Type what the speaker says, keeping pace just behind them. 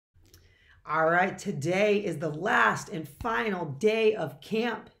All right, today is the last and final day of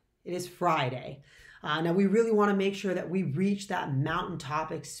camp. It is Friday. Now, we really want to make sure that we reach that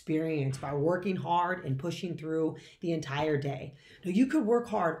mountaintop experience by working hard and pushing through the entire day. Now, you could work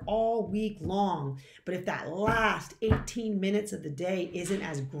hard all week long, but if that last 18 minutes of the day isn't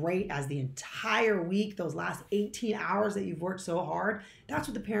as great as the entire week, those last 18 hours that you've worked so hard, that's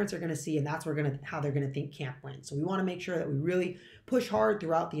what the parents are going to see, and that's how they're going to think camp went. So we want to make sure that we really push hard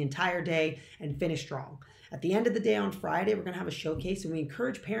throughout the entire day and finish strong. At the end of the day on Friday, we're going to have a showcase, and we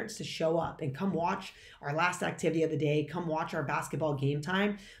encourage parents to show up and come watch our last activity of the day, come watch our basketball game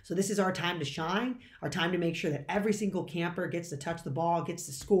time. So this is our time to shine, our time to make sure that every single camper gets to touch the ball, gets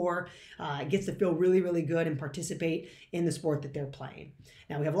to score, gets to feel really, really good and participate in the sport that they're playing.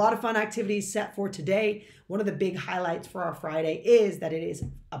 Now, we have a lot of fun activities set for today. One of the big highlights for our Friday is that it is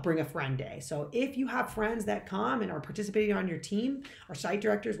a Bring a Friend Day. So if you have friends that come and are participating on your team, our site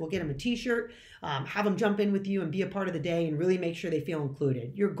directors will get them a t-shirt, have them jump in with you and be a part of the day and really make sure they feel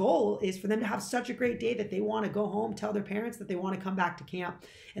included. Your goal is for them to have such a great day that they want to go home, tell their parents that they want to come back to camp,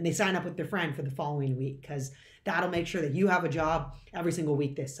 and they sign up with their friend for the following week, because that'll make sure that you have a job every single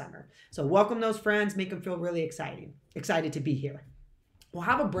week this summer. So welcome those friends, make them feel really excited to be here. We'll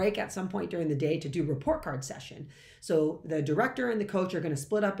have a break at some point during the day to do report card session. So the director and the coach are going to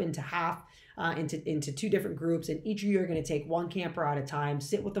split up into into two different groups, and each of you are going to take one camper at a time,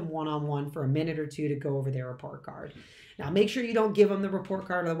 sit with them one-on-one for a minute or two to go over their report card. Now, make sure you don't give them the report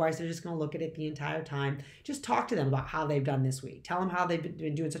card, otherwise they're just going to look at it the entire time. Just talk to them about how they've done this week. Tell them how they've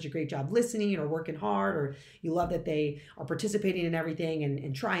been doing such a great job listening or working hard, or you love that they are participating in everything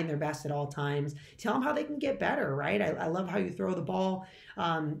and trying their best at all times. Tell them how they can get better, right? I love how you throw the ball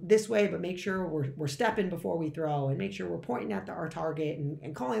this way, but make sure we're stepping before we throw, and make sure we're pointing at our target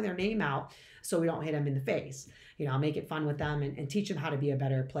and calling their name out so we don't hit them in the face. Make it fun with them and teach them how to be a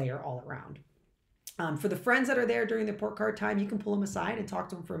better player all around. For the friends that are there during the report card time, you can pull them aside and talk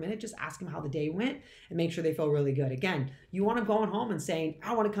to them for a minute. Just ask them how the day went and make sure they feel really good. Again, you want to go home and saying,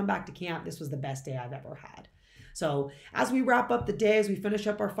 I want to come back to camp. This was the best day I've ever had. So as we wrap up the day, as we finish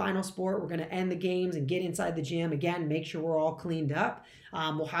up our final sport, we're going to end the games and get inside the gym. Again, make sure we're all cleaned up.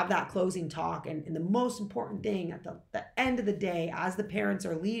 We'll have that closing talk. And the most important thing at the end of the day, as the parents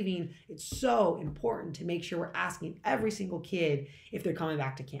are leaving, it's so important to make sure we're asking every single kid if they're coming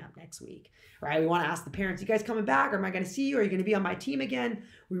back to camp next week, right? We want to ask the parents, you guys coming back? Or am I going to see you? Are you going to be on my team again?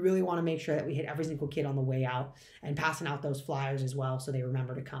 We really want to make sure that we hit every single kid on the way out and passing out those flyers as well so they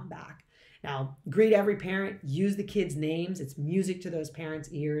remember to come back. Now, greet every parent, use the kids' names. It's music to those parents'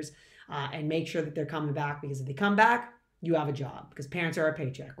 ears, and make sure that they're coming back, because if they come back, you have a job, because parents are a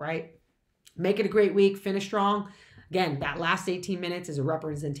paycheck, right? Make it a great week. Finish strong. Again, that last 18 minutes is a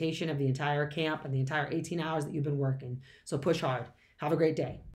representation of the entire camp and the entire 18 hours that you've been working. So push hard. Have a great day.